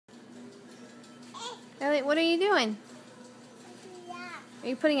Elliot, what are you doing? Are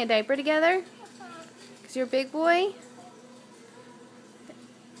you putting a diaper together? Because you're a big boy?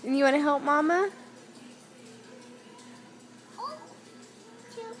 And you want to help Mama? Oh,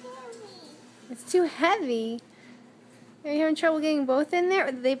 too heavy. It's too heavy. Are you having trouble getting both in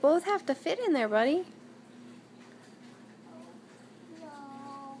there? They both have to fit in there, buddy. No.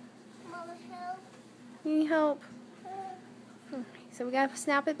 Mama, help. You need help. So we gotta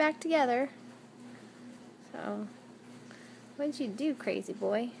snap it back together. So, what did you do, crazy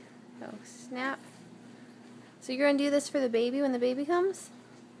boy? So, snap. So you're gonna do this for the baby when the baby comes?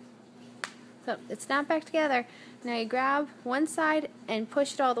 So, it's snapped back together. Now you grab one side and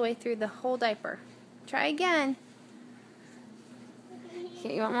push it all the way through the whole diaper. Try again.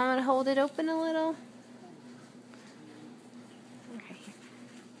 Okay, you want Mama to hold it open a little? Okay.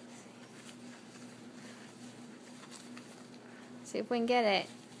 See if we can get it.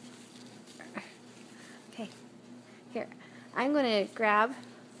 Okay. Here. I'm going to grab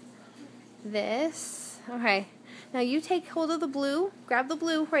this. Okay. Now you take hold of the blue. Grab the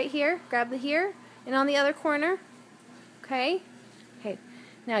blue right here. Grab the here. And on the other corner. Okay. Okay.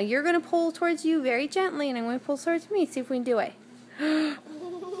 Now you're going to pull towards you very gently. And I'm going to pull towards me. See if we can do it.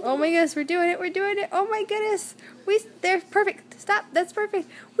 Oh my goodness. We're doing it. We're doing it. Oh my goodness. They're perfect. Stop. That's perfect.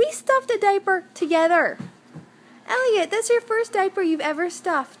 We stuffed a diaper together. Elliot, that's your first diaper you've ever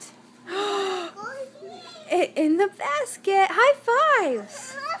stuffed. In the basket. High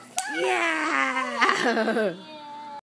fives. Yeah.